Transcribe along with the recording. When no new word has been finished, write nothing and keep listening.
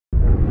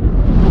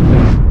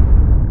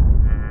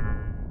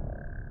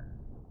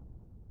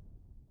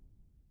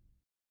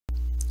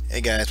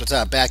Hey guys, what's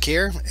up? Back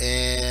here,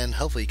 and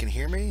hopefully you can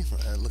hear me.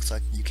 Looks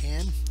like you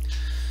can.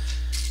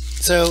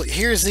 So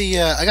here's the,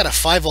 I got a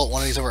 5-volt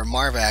one of these over at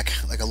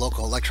Marvac, like a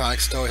local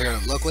electronics store here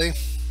locally.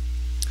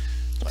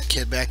 My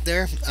kid back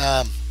there.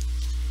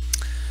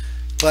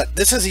 But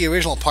this is the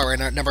original part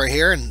right number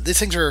here, and these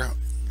things are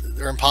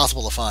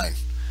impossible to find.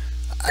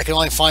 I can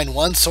only find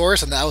one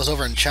source, and that was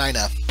over in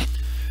China.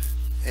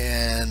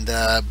 And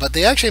but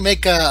they actually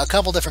make a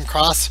couple different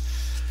cross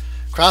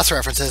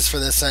references for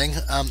this thing.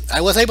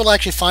 I was able to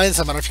actually find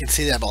some. I don't know if you can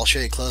see that, but I'll show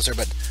you closer.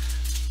 But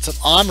some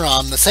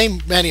Omron, the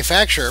same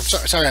manufacturer.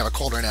 Sorry, I have a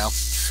cold right now.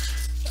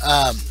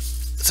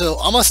 So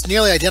almost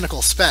nearly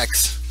identical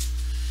specs.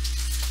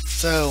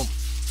 So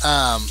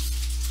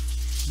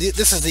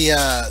this is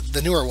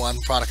the newer one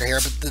product right here,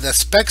 but the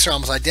specs are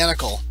almost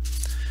identical.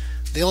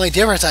 The only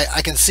difference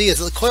I can see is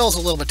the coil's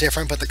a little bit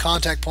different, but the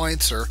contact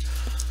points are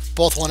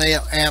both 1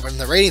 amp, and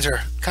the ratings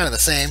are kind of the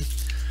same,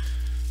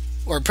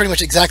 or pretty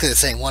much exactly the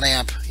same. 1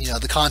 amp, you know,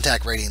 the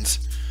contact ratings,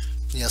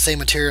 you know, same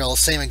material,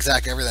 same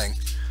exact everything.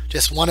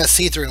 Just one is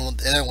see-through and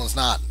the other one's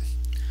not.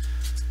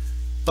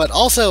 But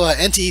also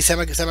NTE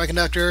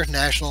Semiconductor,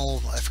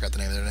 National, I forgot the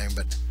name of their name,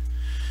 but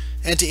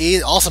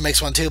NTE also makes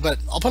one too. But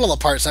I'll put all the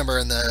parts number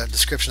in the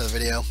description of the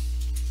video,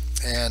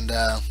 and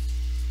I'll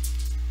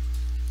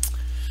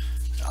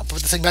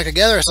put this thing back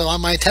together. So on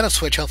my antenna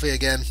switch, hopefully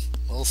again,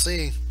 we'll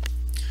see.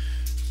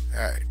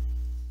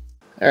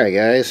 Alright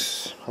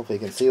guys, hopefully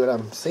you can see what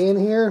I'm seeing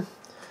here.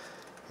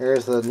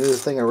 Here's the new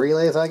thing of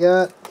relays I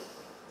got.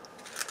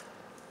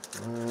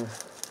 Let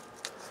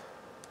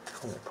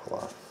me pull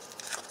off.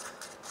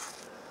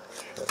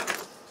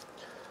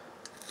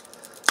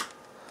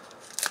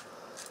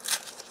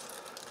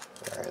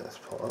 Alright, let's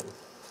pull up.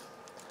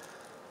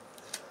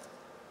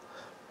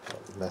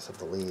 Don't mess up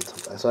the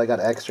leads. So I got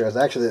extras.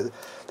 Actually,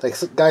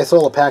 the guy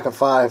sold a pack of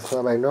 5,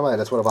 so normally I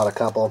just would have bought a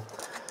couple.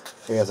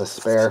 He has a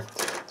spare.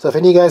 So if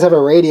any of you guys have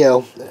a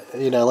radio,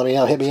 you know, let me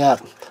know, hit me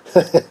up.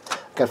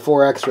 Got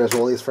 4 extras,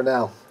 well, at least for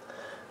now.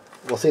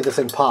 We'll see if this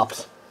thing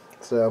pops.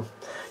 So,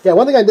 yeah,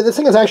 one thing I did, this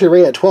thing is actually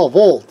rated at 12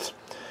 volts,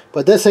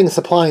 but this thing's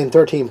supplying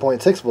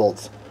 13.6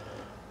 volts.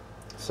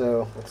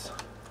 So,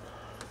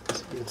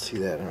 you can see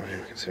that.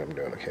 You can see what I'm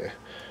doing, okay.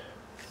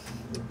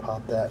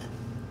 Pop that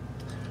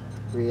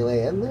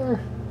relay in there.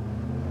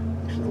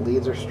 Make sure the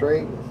leads are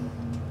straight.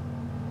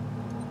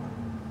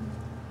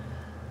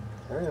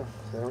 There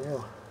we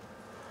go.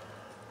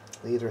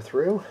 Leads are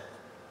through.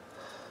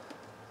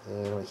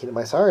 And when I heat up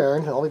my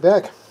soldering iron, I'll be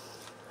back.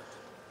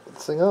 Put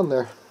this thing on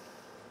there.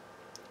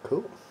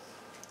 Cool.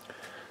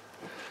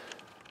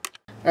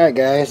 Alright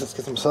guys, let's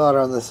get some solder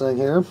on this thing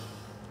here.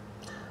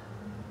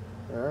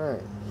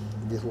 Alright.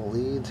 These little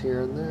leads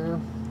here and there.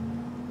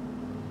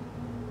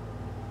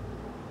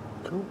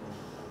 Cool.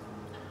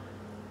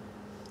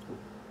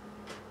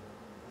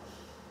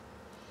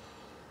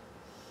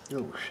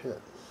 Oh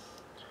shit.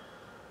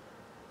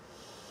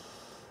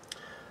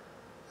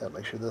 Gotta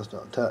make sure those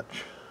don't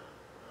touch.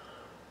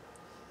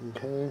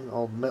 Okay,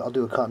 I'll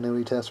do a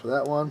continuity test for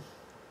that one.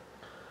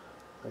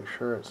 Make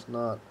sure it's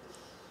not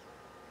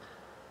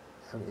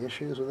having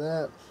issues with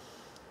that.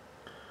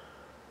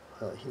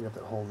 Heat up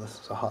that hole. This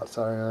is a hot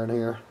soldering iron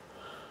here.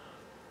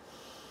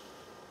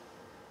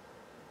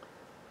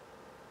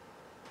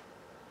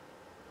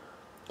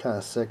 Kind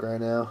of sick right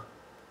now.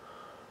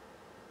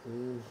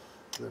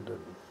 Good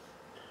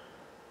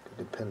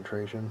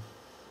penetration.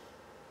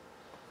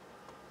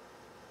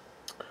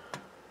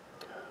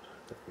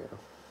 There we go.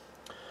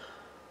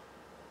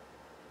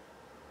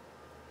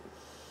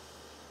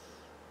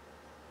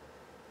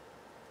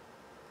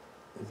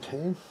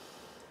 Okay,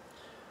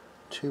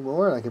 2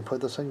 more and I can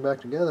put this thing back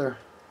together.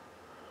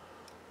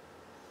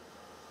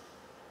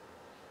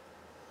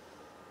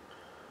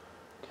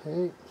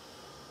 Okay.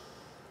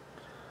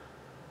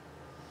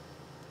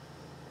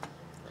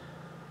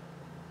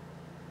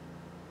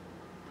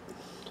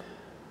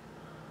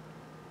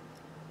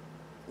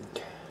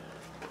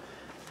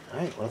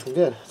 Alright, well, looking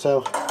good.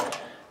 So,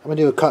 I'm going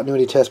to do a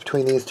continuity test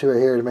between these two right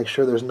here to make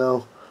sure there's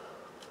no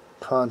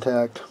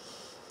contact.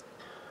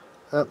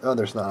 Oh,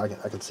 there's not.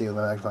 I can see with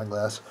my magnifying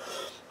glass.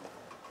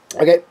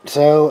 Okay,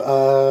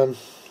 so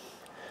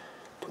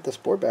put this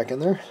board back in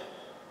there.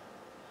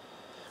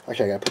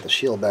 Actually, I gotta put the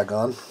shield back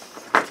on.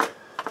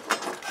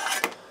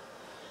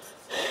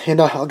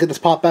 And I'll get this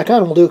pop back on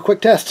and we'll do a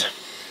quick test.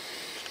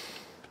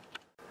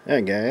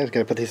 Alright guys,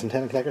 gotta put these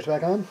antenna connectors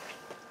back on.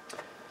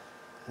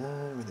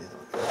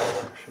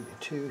 There should be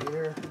 2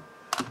 here.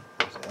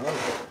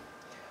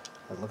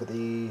 And look at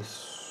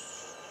these.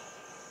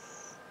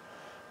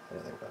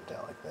 Yeah, they went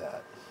down like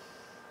that.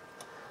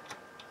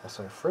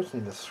 So I first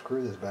need to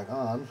screw this back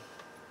on.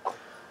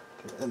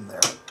 Get it in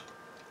there.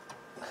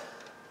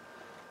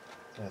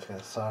 I'm just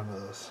gonna solder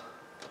those.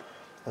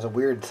 There's a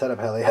weird setup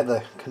how they had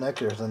the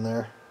connectors in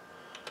there.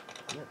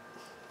 Yep.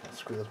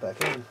 Screw those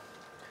back in.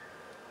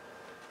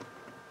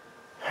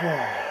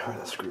 Where are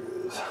the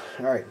screws?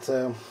 Alright,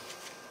 so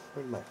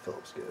where did my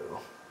Phillips go?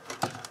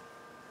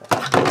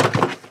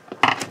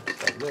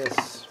 Like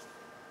this.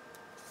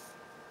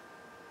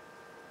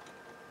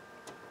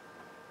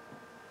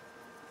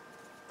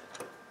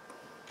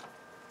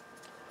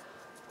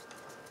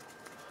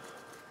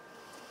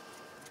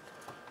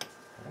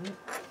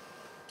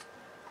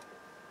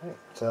 Alright,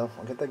 so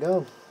I'll get that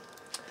going.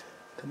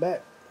 Come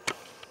back.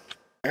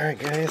 Alright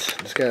guys,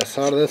 just gotta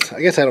solder this. I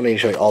guess I don't need to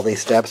show you all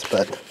these steps,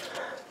 but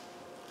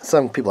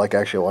some people like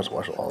actually watch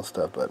all this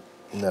stuff, but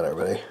not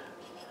everybody.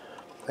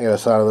 I gotta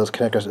solder those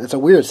connectors. It's a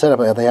weird setup.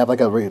 They have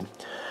like a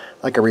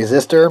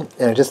resistor,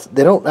 and it just,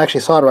 they don't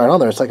actually solder right on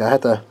there. It's like I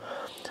have to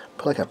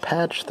put like a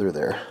patch through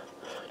there.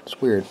 It's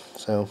weird.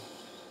 So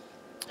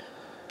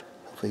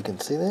hopefully you can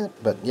see that.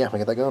 But yeah, we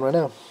get that going right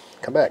now.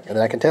 Come back and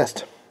then I can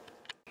test.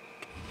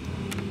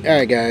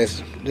 Alright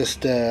guys,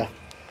 just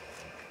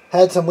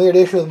had some weird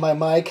issue with my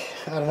mic.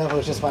 I don't know if it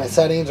was just my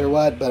settings or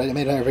what, but I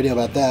made another video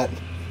about that.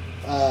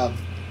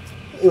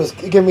 It was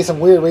giving me some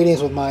weird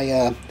readings with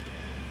my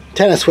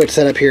antenna switch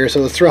set up here,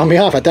 so it was throwing me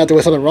off. I thought there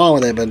was something wrong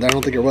with it, but I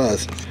don't think there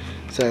was.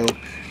 So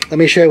let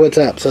me show you what's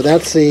up. So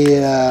that's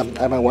the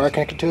I have my wire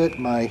connected to it,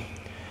 my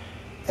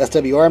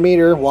SWR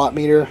meter, watt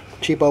meter,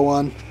 cheapo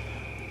one,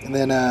 and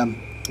then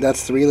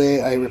that's the relay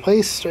I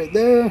replaced right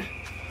there.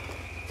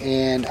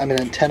 And I'm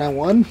in antenna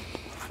 1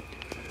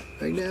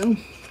 right now.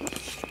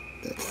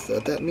 That's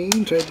what that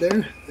means right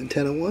there,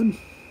 antenna 1.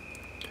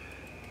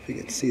 If you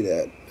can see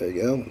that, there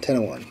you go,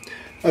 antenna 1.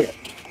 Okay,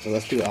 so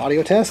let's do an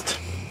audio test.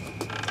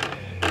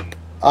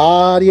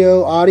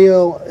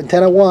 Audio,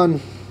 antenna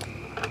 1.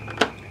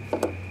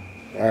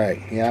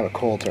 Alright, yeah, I have a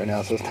cold right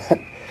now, so it's not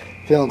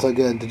feeling so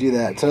good to do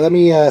that. So let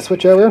me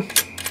switch over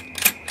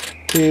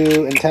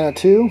to antenna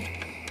 2.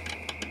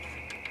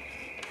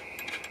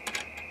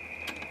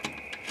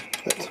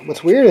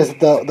 What's weird is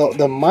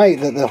the mic,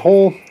 the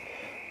whole,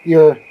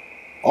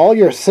 all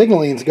your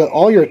signalings go,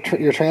 all your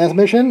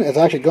transmission is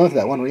actually going through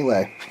that one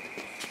relay.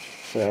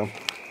 So,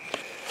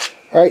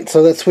 all right,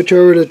 so let's switch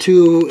over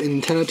to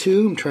antenna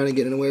 2. I'm trying to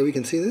get in a way we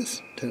can see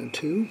this. Antenna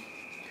 2,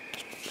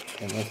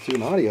 and let's do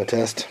an audio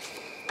test.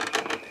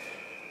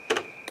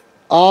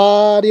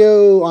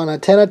 Audio on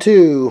antenna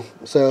 2.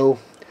 So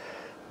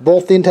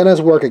both the antennas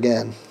work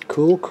again.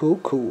 Cool, cool,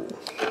 cool.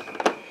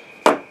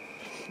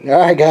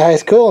 Alright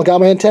guys, cool. Got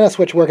my antenna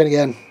switch working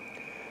again.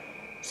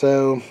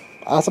 So,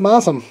 awesome,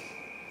 awesome.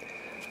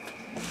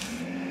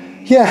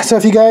 Yeah, so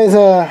if you guys,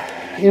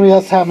 anybody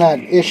else having that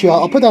issue,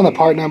 I'll put down the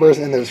part numbers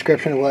in the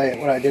description of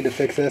what I did to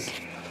fix this.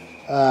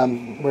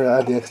 Where I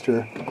have the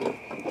extra,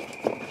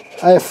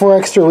 I have 4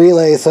 extra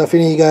relays, so if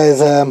any of you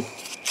guys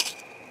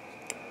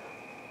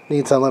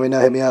need some, let me know,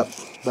 hit me up.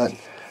 But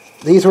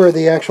these were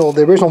the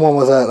original one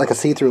was like a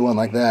see-through one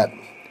like that.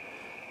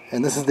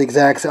 And this is the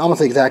exact, almost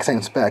the exact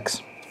same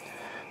specs.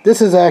 This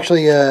is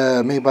actually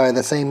made by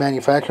the same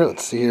manufacturer.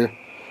 Let's see here,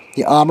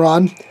 the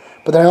Omron.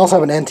 But then I also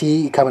have an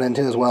NT coming in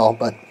too as well.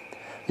 But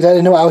because I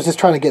didn't know, I was just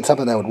trying to get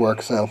something that would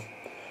work. So,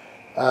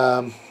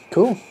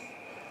 cool.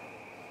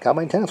 Got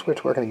my antenna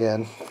switch working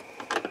again.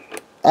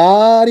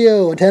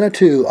 Audio, antenna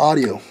 2,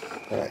 audio.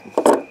 All right.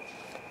 All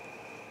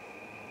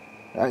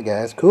right,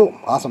 guys. Cool.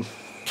 Awesome.